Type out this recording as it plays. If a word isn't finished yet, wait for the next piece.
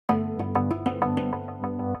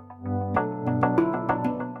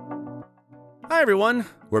Hi everyone,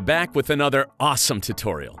 we're back with another awesome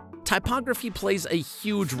tutorial. Typography plays a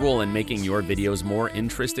huge role in making your videos more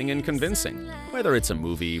interesting and convincing, whether it's a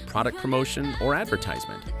movie, product promotion, or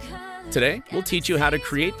advertisement. Today, we'll teach you how to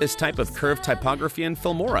create this type of curved typography in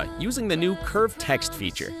Filmora using the new Curved Text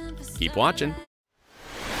feature. Keep watching.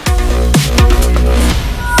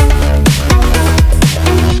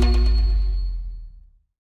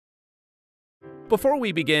 Before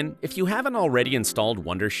we begin, if you haven't already installed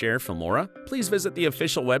Wondershare Filmora, please visit the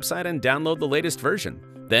official website and download the latest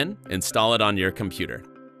version. Then, install it on your computer.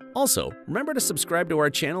 Also, remember to subscribe to our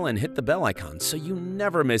channel and hit the bell icon so you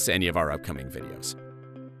never miss any of our upcoming videos.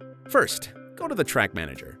 First, go to the Track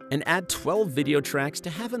Manager and add 12 video tracks to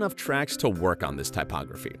have enough tracks to work on this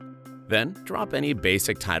typography. Then, drop any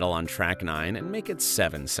basic title on track 9 and make it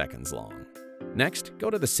 7 seconds long. Next, go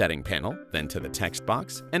to the Setting panel, then to the text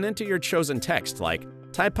box, and enter your chosen text like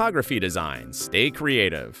Typography Design, Stay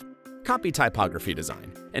Creative. Copy Typography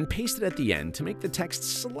Design and paste it at the end to make the text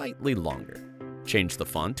slightly longer. Change the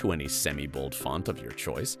font to any semi-bold font of your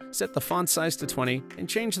choice, set the font size to 20, and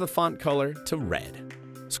change the font color to red.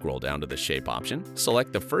 Scroll down to the Shape option,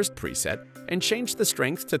 select the first preset, and change the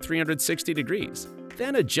strength to 360 degrees.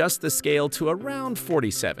 Then adjust the scale to around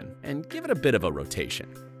 47 and give it a bit of a rotation.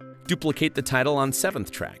 Duplicate the title on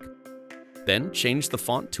 7th track. Then change the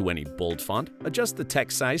font to any bold font, adjust the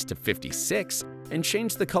text size to 56, and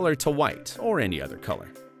change the color to white or any other color.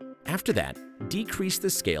 After that, decrease the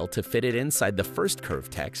scale to fit it inside the first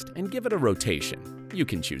curved text and give it a rotation. You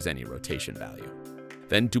can choose any rotation value.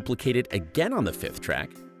 Then duplicate it again on the 5th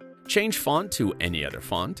track. Change font to any other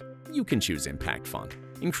font. You can choose Impact Font.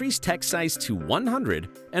 Increase text size to 100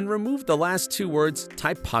 and remove the last two words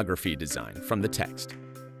Typography Design from the text.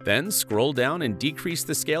 Then scroll down and decrease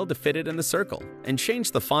the scale to fit it in the circle, and change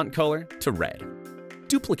the font color to red.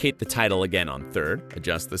 Duplicate the title again on 3rd,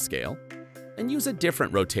 adjust the scale, and use a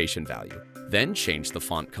different rotation value. Then change the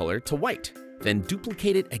font color to white. Then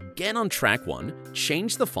duplicate it again on track 1,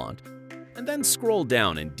 change the font, and then scroll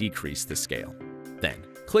down and decrease the scale. Then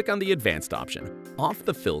click on the Advanced option, off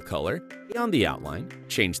the fill color, on the outline,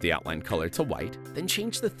 change the outline color to white, then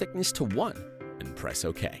change the thickness to 1, and press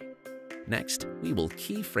OK. Next, we will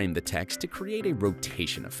keyframe the text to create a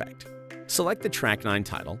rotation effect. Select the track 9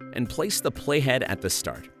 title and place the playhead at the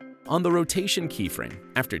start. On the rotation keyframe,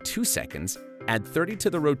 after 2 seconds, add 30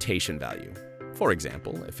 to the rotation value. For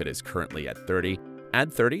example, if it is currently at 30,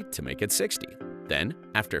 add 30 to make it 60. Then,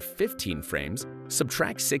 after 15 frames,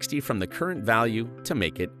 subtract 60 from the current value to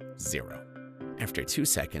make it 0. After 2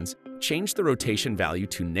 seconds, change the rotation value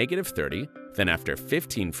to -30, then after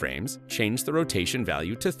 15 frames, change the rotation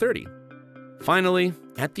value to 30. Finally,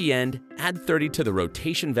 at the end, add 30 to the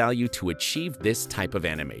rotation value to achieve this type of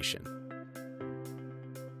animation.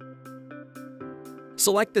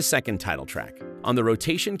 Select the second title track on the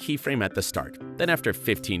rotation keyframe at the start. Then after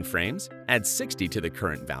 15 frames, add 60 to the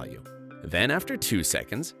current value. Then after 2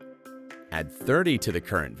 seconds, add 30 to the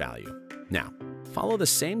current value. Now, follow the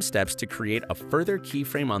same steps to create a further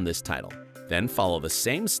keyframe on this title. Then follow the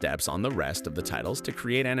same steps on the rest of the titles to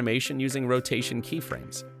create animation using rotation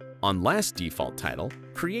keyframes. On last default title,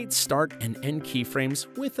 create start and end keyframes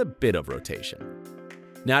with a bit of rotation.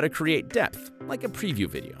 Now to create depth, like a preview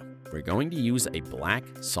video, we're going to use a black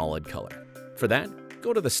solid color. For that,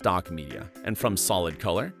 go to the stock media, and from solid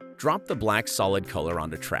color, drop the black solid color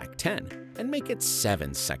onto track 10 and make it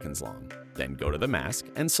 7 seconds long. Then go to the mask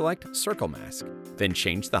and select Circle Mask. Then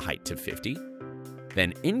change the height to 50.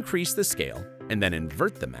 Then increase the scale and then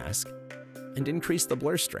invert the mask and increase the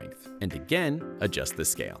blur strength, and again adjust the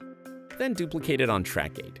scale. Then duplicate it on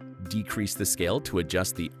track 8. Decrease the scale to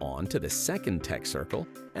adjust the on to the second text circle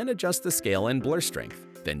and adjust the scale and blur strength.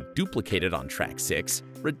 Then duplicate it on track 6,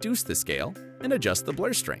 reduce the scale, and adjust the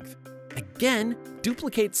blur strength. Again,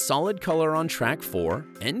 duplicate solid color on track 4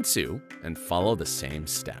 and 2 and follow the same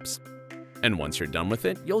steps. And once you're done with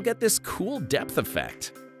it, you'll get this cool depth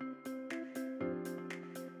effect.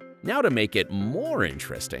 Now to make it more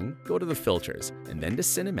interesting, go to the Filters and then to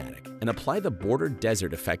Cinematic and apply the Bordered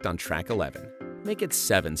Desert effect on track 11. Make it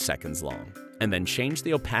 7 seconds long, and then change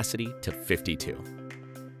the opacity to 52.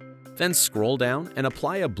 Then scroll down and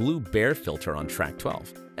apply a blue bear filter on track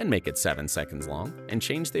 12 and make it 7 seconds long and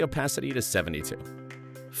change the opacity to 72.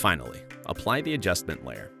 Finally, apply the adjustment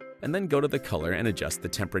layer and then go to the color and adjust the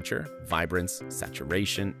temperature, vibrance,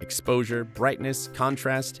 saturation, exposure, brightness,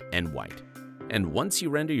 contrast, and white. And once you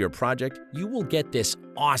render your project, you will get this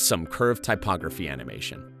awesome curved typography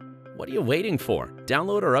animation. What are you waiting for?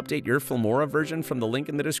 Download or update your Filmora version from the link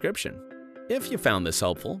in the description. If you found this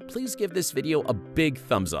helpful, please give this video a big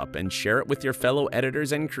thumbs up and share it with your fellow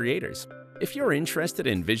editors and creators. If you're interested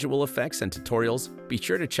in visual effects and tutorials, be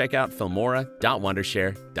sure to check out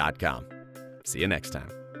filmora.wondershare.com. See you next time.